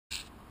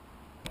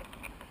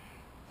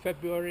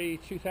February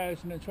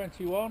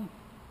 2021.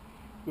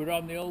 We're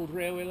on the old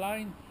railway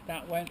line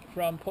that went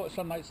from Port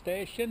Sunlight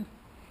Station,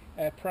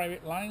 a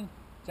private line,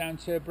 down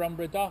to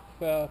Bromborough Dock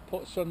for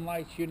Port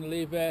Sunlight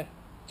Unilever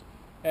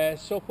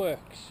soap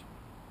works.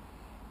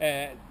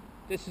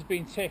 This has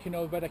been taken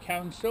over by the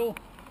council,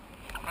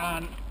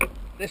 and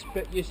this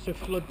bit used to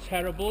flood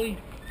terribly,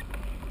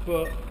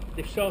 but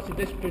they've sorted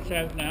this bit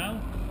out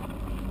now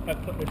by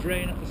putting a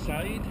drain at the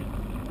side.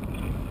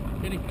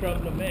 The only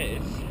problem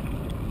is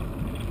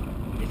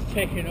it's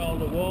taking all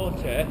the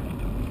water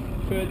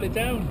further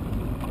down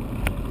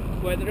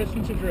where there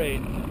isn't a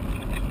drain.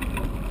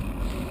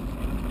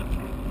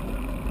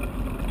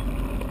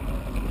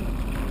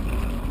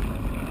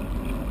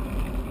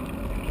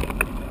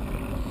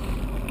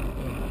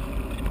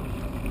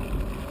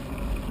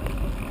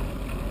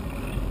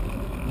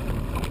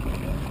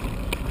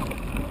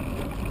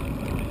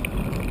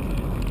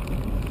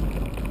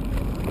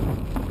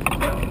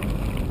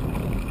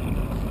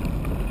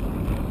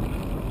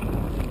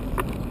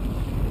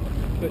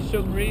 For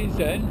some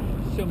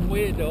reason, some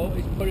weirdo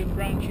is putting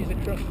branches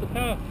across the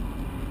path.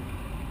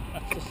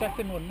 That's the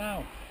second one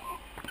now.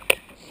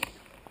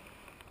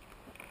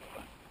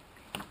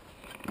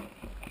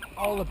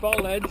 All the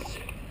bollards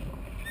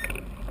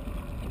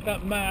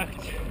that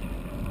marked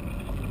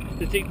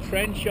the deep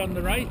trench on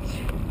the right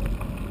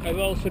have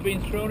also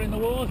been thrown in the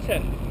water.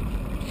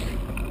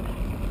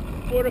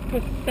 What a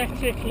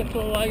pathetic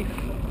little life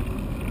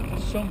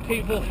some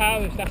people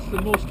have if that's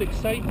the most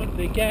excitement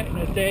they get in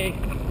a day.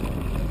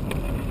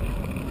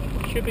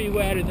 Should be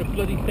wearing the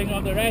bloody thing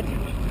on their head.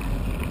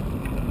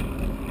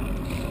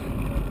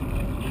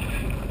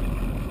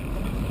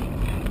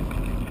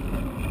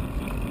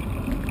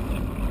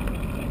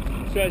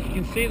 So as you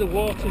can see, the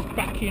water's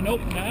backing up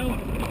now.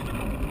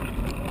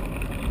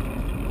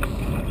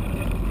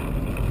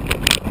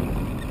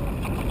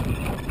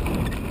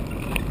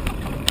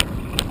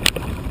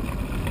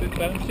 Bit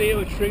bouncy here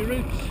with tree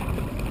roots.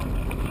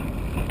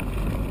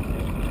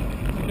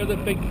 Another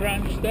big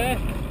branch there.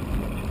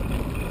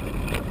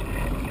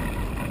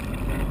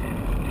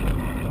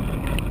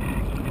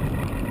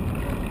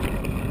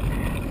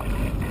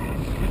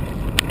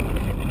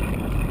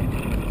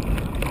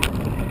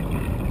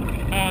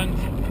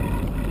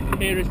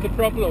 Here is the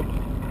problem.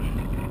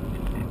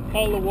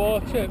 All the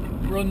water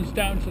runs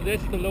down to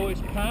this, the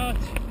lowest part,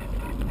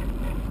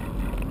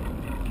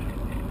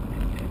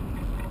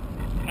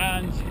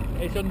 and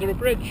it's under a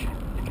bridge.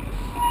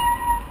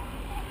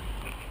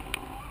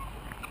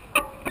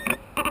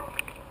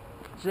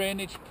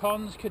 Drainage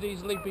ponds could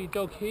easily be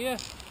dug here,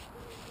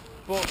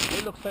 but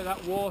it looks like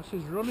that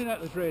water's running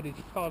out the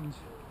drainage ponds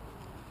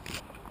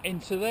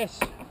into this.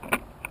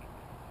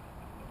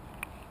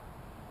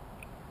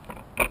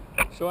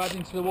 So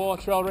adding to the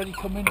water already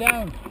coming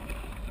down.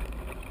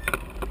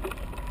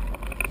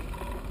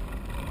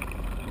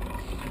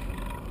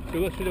 So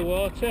go through the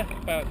water,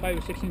 about 5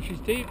 or 6 inches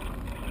deep.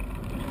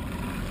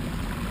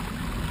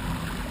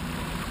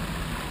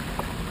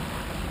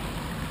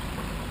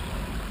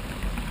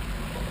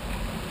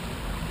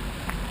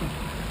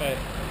 Okay.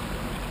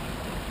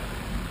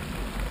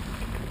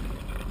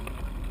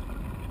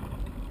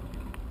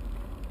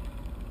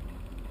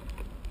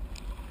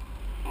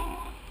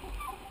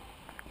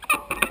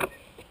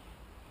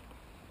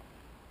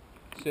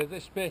 So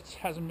this bit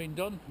hasn't been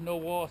done, no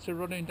water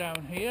running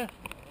down here.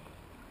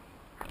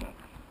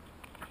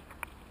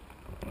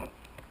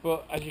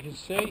 But as you can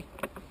see,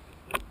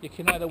 you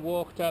can either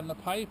walk down the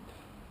pipe.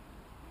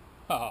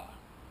 Poor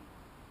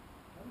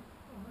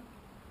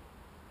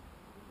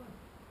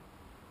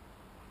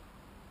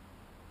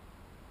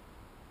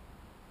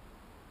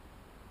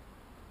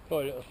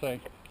little thing.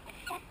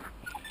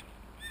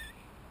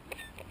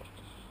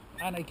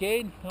 And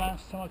again,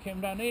 last time I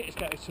came down here it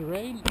started to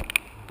rain.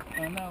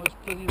 And now it's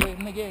bloody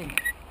raining again.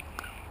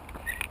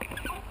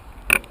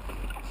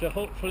 So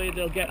hopefully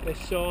they'll get this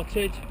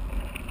sorted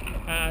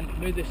and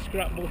move this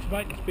scrap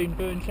motorbike that's been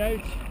burnt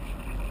out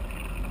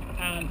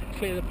and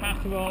clear the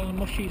path of all the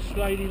mushy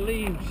slidey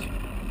leaves.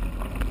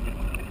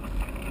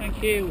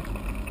 Thank you.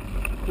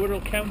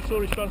 Wirral Council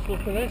responsible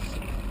for this.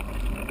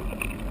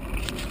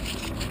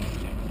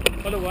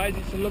 Otherwise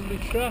it's a lovely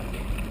track.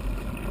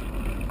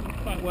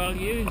 Quite well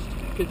used.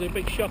 There's a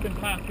big shopping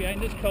park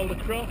behind us called the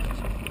Croft,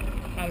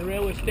 and a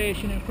railway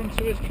station in front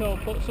of us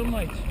called Port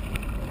Sunlight.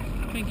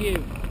 Thank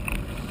you.